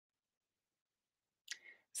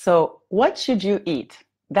So, what should you eat?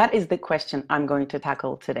 That is the question I'm going to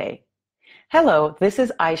tackle today. Hello, this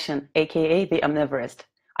is Aishan, aka The Omnivorist.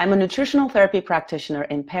 I'm a nutritional therapy practitioner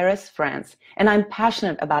in Paris, France, and I'm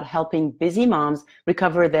passionate about helping busy moms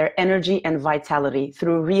recover their energy and vitality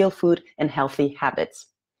through real food and healthy habits.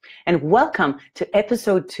 And welcome to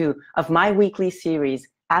episode 2 of my weekly series,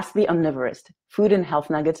 Ask the Omnivorist, Food and Health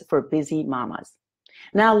Nuggets for Busy Mamas.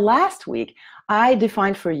 Now, last week, I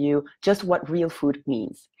defined for you just what real food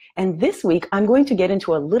means. And this week, I'm going to get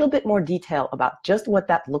into a little bit more detail about just what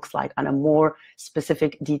that looks like on a more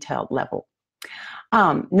specific, detailed level.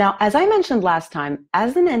 Now, as I mentioned last time,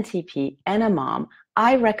 as an NTP and a mom,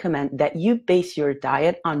 I recommend that you base your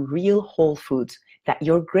diet on real whole foods that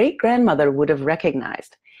your great-grandmother would have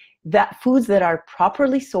recognized, that foods that are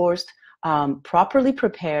properly sourced, properly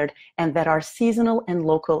prepared, and that are seasonal and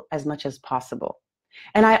local as much as possible.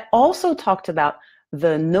 And I also talked about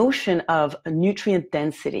the notion of nutrient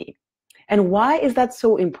density. And why is that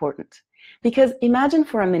so important? Because imagine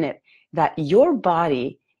for a minute that your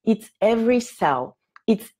body eats every cell,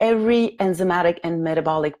 eats every enzymatic and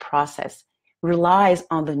metabolic process, relies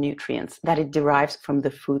on the nutrients that it derives from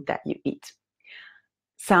the food that you eat.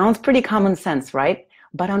 Sounds pretty common sense, right?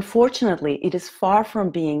 But unfortunately, it is far from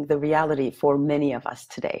being the reality for many of us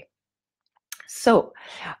today. So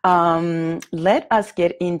let us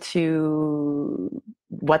get into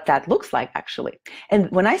what that looks like, actually. And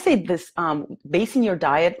when I say this, basing your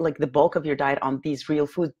diet, like the bulk of your diet on these real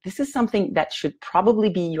foods, this is something that should probably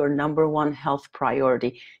be your number one health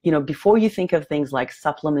priority, before you think of things like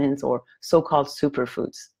supplements or so-called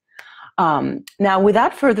superfoods. Now,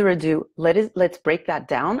 without further ado, let's break that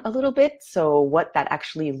down a little bit. So what that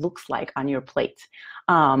actually looks like on your plate.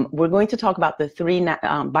 We're going to talk about the three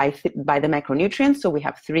by the macronutrients. So we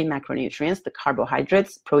have three macronutrients: the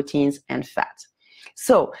carbohydrates, proteins, and fat.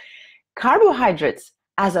 So carbohydrates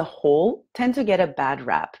as a whole tend to get a bad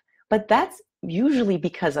rap, but that's usually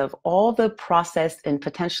because of all the processed and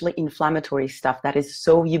potentially inflammatory stuff that is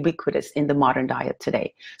so ubiquitous in the modern diet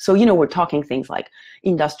today. So, we're talking things like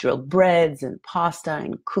industrial breads and pasta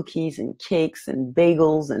and cookies and cakes and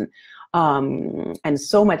bagels and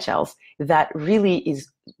so much else that really is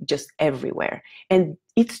just everywhere. And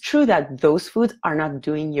it's true that those foods are not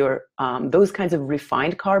doing those kinds of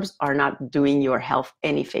refined carbs are not doing your health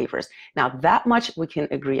any favors. Now, that much we can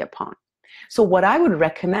agree upon. So what I would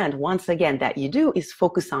recommend, once again, that you do is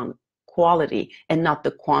focus on quality and not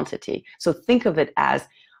the quantity. So think of it as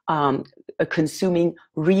consuming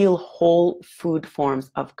real whole food forms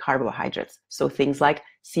of carbohydrates. So things like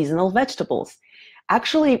seasonal vegetables.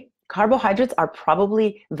 Actually, carbohydrates are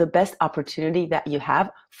probably the best opportunity that you have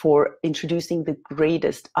for introducing the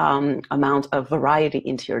greatest amount of variety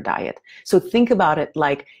into your diet. So think about it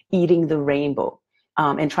like eating the rainbow,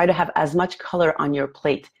 and try to have as much color on your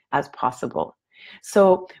plate as possible.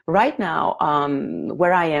 So right now,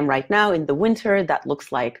 where I am right now in the winter, that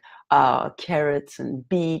looks like carrots and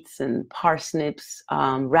beets and parsnips,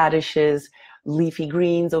 radishes, leafy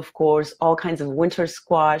greens, of course, all kinds of winter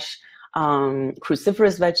squash,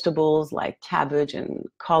 cruciferous vegetables like cabbage and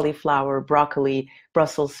cauliflower, broccoli,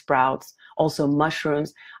 Brussels sprouts, also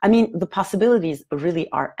mushrooms. I mean, the possibilities really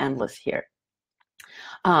are endless here.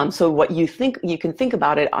 So what you can think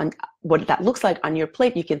about it on what that looks like on your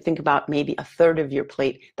plate. You can think about maybe a third of your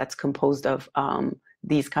plate that's composed of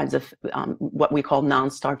these kinds of what we call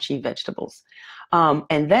non-starchy vegetables.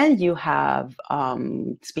 And then you have,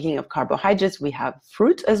 speaking of carbohydrates, we have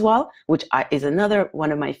fruit as well, which is another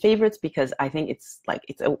one of my favorites because I think it's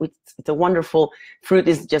a wonderful, fruit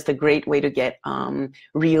is just a great way to get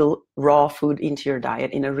real raw food into your diet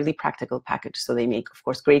in a really practical package. So they make, of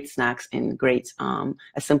course, great snacks and great a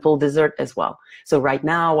simple dessert as well. So right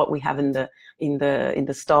now, what we have in the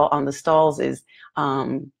stalls is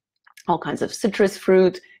all kinds of citrus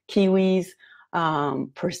fruit, kiwis,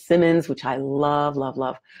 persimmons, which I love, love,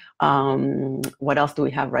 love. What else do we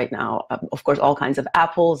have right now? Of course, all kinds of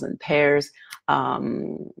apples and pears,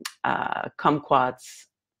 kumquats,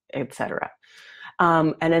 etc.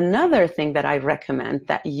 And another thing that I recommend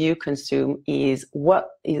that you consume is what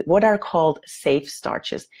are called safe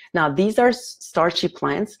starches. Now, these are starchy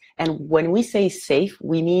plants, and when we say safe,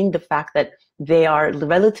 we mean the fact that they are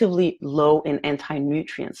relatively low in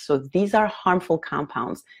anti-nutrients. So these are harmful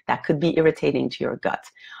compounds that could be irritating to your gut.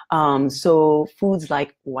 So foods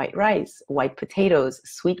like white rice, white potatoes,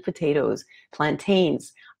 sweet potatoes,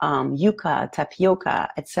 plantains, yuca, tapioca,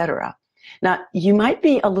 etc. Now, you might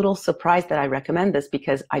be a little surprised that I recommend this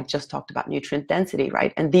because I just talked about nutrient density,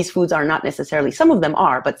 right? And these foods are not necessarily, some of them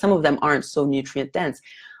are, but some of them aren't so nutrient dense.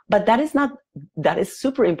 But that is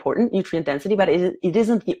super important, nutrient density, but it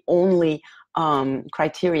isn't the only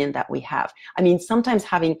criterion that we have. I mean, sometimes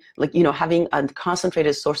having having a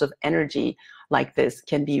concentrated source of energy like this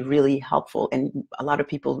can be really helpful, and a lot of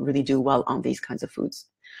people really do well on these kinds of foods.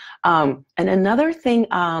 And another thing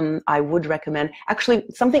I would recommend, actually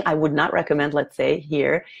something I would not recommend, let's say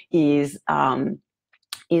here, is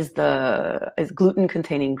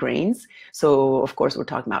gluten-containing grains. So of course we're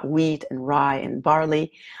talking about wheat and rye and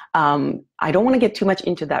barley. I don't want to get too much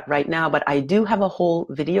into that right now, but I do have a whole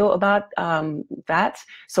video about that.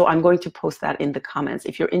 So I'm going to post that in the comments.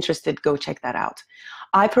 If you're interested, go check that out.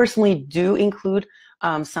 I personally do include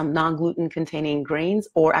some non-gluten containing grains,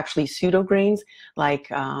 or actually pseudo grains like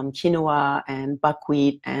quinoa and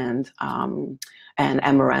buckwheat and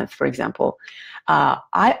amaranth, for example.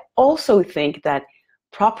 I also think that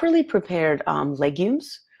properly prepared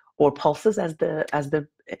legumes, or pulses as the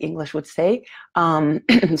English would say,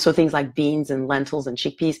 so things like beans and lentils and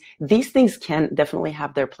chickpeas, these things can definitely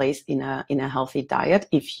have their place in a healthy diet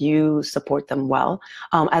if you support them well.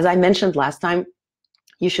 As I mentioned last time,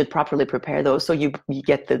 you should properly prepare those. So you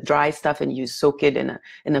get the dry stuff and you soak it in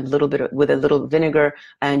a little bit with a little vinegar,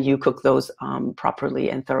 and you cook those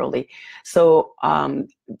properly and thoroughly. So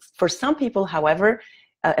for some people, however,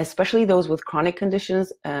 especially those with chronic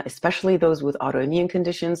conditions, especially those with autoimmune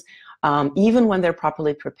conditions, even when they're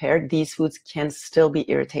properly prepared, these foods can still be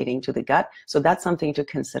irritating to the gut. So that's something to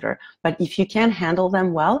consider. But if you can handle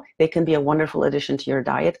them well, they can be a wonderful addition to your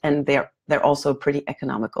diet, and they're also pretty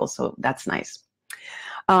economical. So that's nice.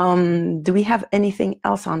 Do we have anything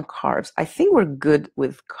else on carbs? I think we're good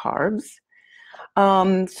with carbs.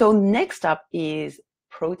 So next up is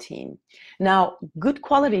protein. Now, good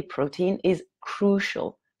quality protein is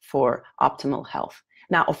crucial for optimal health.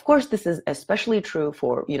 Now, of course, this is especially true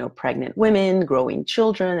for, pregnant women, growing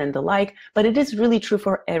children, and the like, but it is really true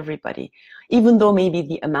for everybody, even though maybe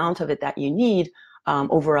the amount of it that you need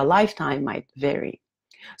over a lifetime might vary.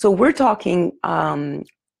 So we're talking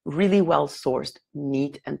really well-sourced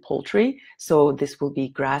meat and poultry. So this will be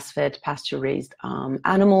grass-fed, pasture-raised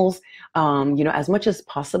animals. As much as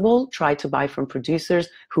possible, try to buy from producers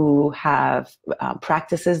who have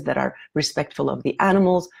practices that are respectful of the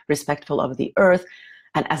animals, respectful of the earth,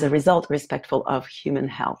 and as a result, respectful of human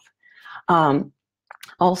health.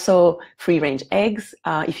 Also, free-range eggs.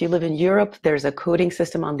 If you live in Europe, there's a coding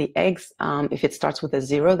system on the eggs. If it starts with a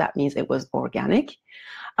 0, that means it was organic.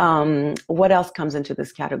 What else comes into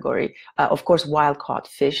this category? Of course, wild-caught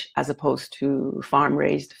fish as opposed to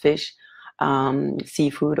farm-raised fish.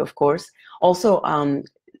 Seafood, of course. Also,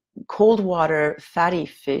 cold water fatty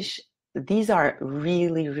fish. These are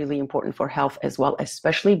really, really important for health as well,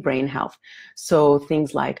 especially brain health. So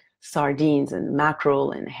things like sardines and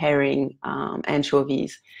mackerel and herring,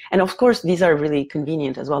 anchovies. And of course, these are really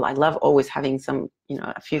convenient as well. I love always having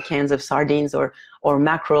a few cans of sardines or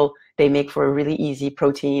mackerel. They make for a really easy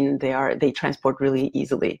protein. They transport really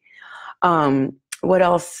easily. What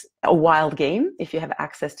else? A wild game, if you have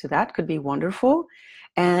access to that, could be wonderful.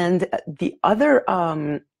 And the other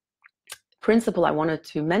principle I wanted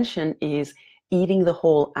to mention is eating the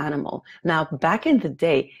whole animal. Now, back in the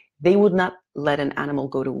day, they would not let an animal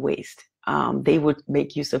go to waste. They would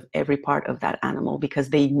make use of every part of that animal because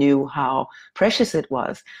they knew how precious it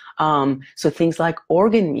was. So things like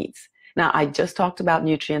organ meats. Now, I just talked about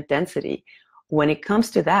nutrient density. When it comes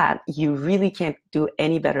to that, you really can't do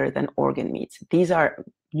any better than organ meats. These are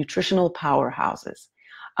nutritional powerhouses.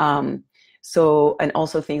 And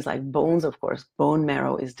also things like bones, of course. Bone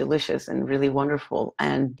marrow is delicious and really wonderful.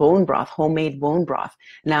 And bone broth, homemade bone broth.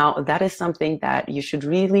 Now, that is something that you should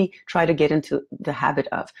really try to get into the habit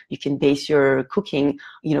of. You can base your cooking,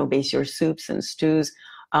 base your soups and stews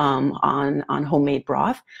on homemade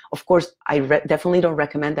broth. Of course, I definitely don't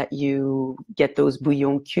recommend that you get those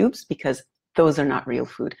bouillon cubes, because those are not real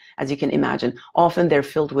food, as you can imagine. Often they're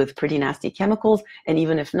filled with pretty nasty chemicals, and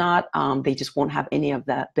even if not, they just won't have any of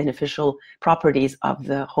the beneficial properties of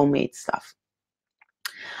the homemade stuff.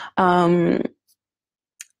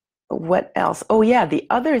 What else? Oh yeah, the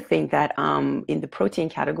other thing that in the protein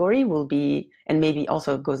category will be, and maybe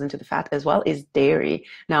also goes into the fat as well, is dairy.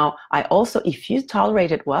 Now, if you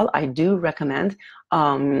tolerate it well, I do recommend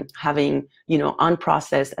having,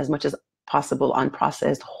 unprocessed, as much as possible,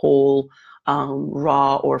 unprocessed, whole,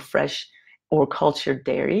 raw or fresh or cultured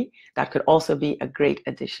dairy. That could also be a great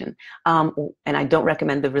addition. And I don't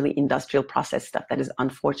recommend the really industrial processed stuff. That is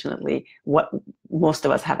unfortunately what most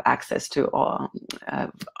of us have access to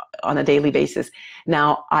on a daily basis.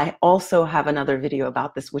 Now, I also have another video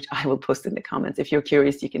about this, which I will post in the comments. If you're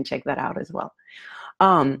curious, you can check that out as well.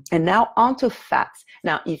 And now onto fats.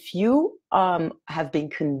 Now, if you have been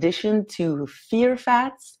conditioned to fear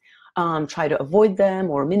fats, try to avoid them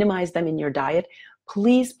or minimize them in your diet,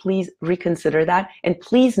 please, please reconsider that. And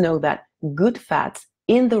please know that good fats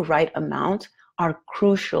in the right amount are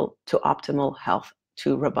crucial to optimal health,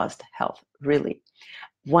 to robust health, really.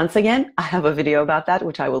 Once again, I have a video about that,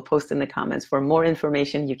 which I will post in the comments. For more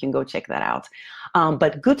information, you can go check that out.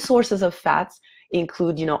 But good sources of fats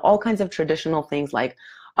include, all kinds of traditional things like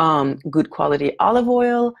good quality olive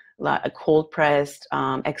oil, like cold pressed,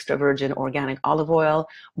 extra virgin organic olive oil,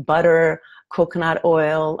 butter, coconut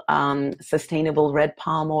oil, sustainable red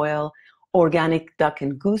palm oil, organic duck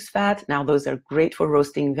and goose fat. Now, those are great for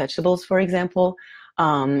roasting vegetables, for example.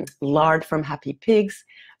 Lard from happy pigs.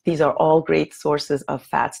 These are all great sources of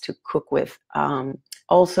fats to cook with.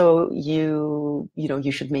 Also, you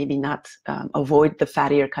should maybe not avoid the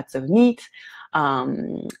fattier cuts of meat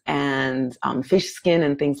and fish skin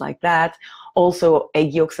and things like that. Also,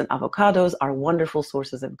 egg yolks and avocados are wonderful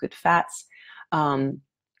sources of good fats.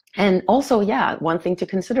 And also, one thing to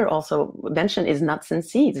consider, also mention, is nuts and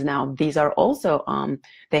seeds. Now, these are also,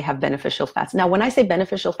 they have beneficial fats. Now, when I say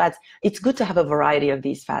beneficial fats, it's good to have a variety of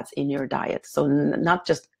these fats in your diet. So not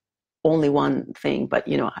just only one thing, but,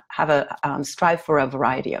 have strive for a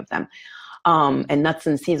variety of them. And nuts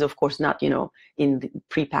and seeds, of course, not, in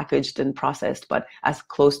prepackaged and processed, but as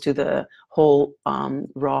close to the whole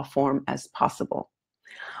raw form as possible.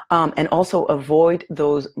 And also avoid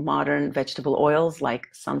those modern vegetable oils like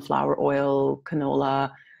sunflower oil,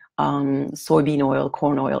 canola, soybean oil,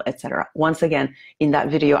 corn oil, etc. Once again, in that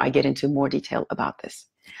video, I get into more detail about this.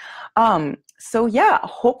 So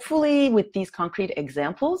hopefully with these concrete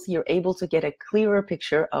examples, you're able to get a clearer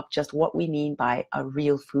picture of just what we mean by a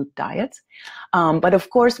real food diet. But of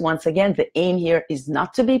course, once again, the aim here is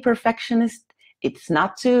not to be perfectionist. It's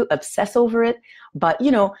not to obsess over it, but,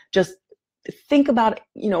 just think about,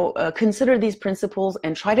 consider these principles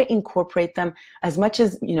and try to incorporate them as much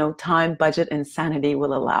as, time, budget, and sanity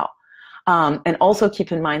will allow. And also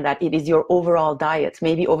keep in mind that it is your overall diet,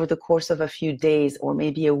 maybe over the course of a few days or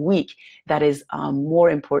maybe a week, that is more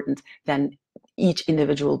important than each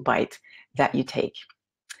individual bite that you take.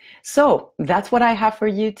 So that's what I have for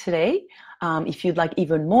you today. If you'd like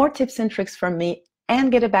even more tips and tricks from me and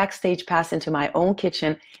get a backstage pass into my own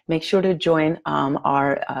kitchen, make sure to join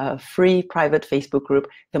our free private Facebook group,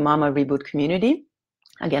 the Mama Reboot Community.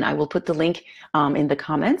 Again, I will put the link in the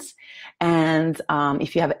comments. And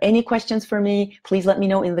if you have any questions for me, please let me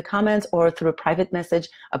know in the comments or through a private message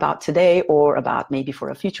about today or about maybe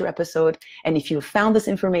for a future episode. And if you found this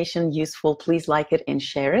information useful, please like it and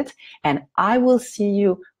share it. And I will see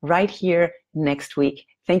you right here next week.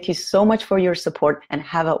 Thank you so much for your support and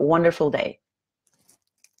have a wonderful day.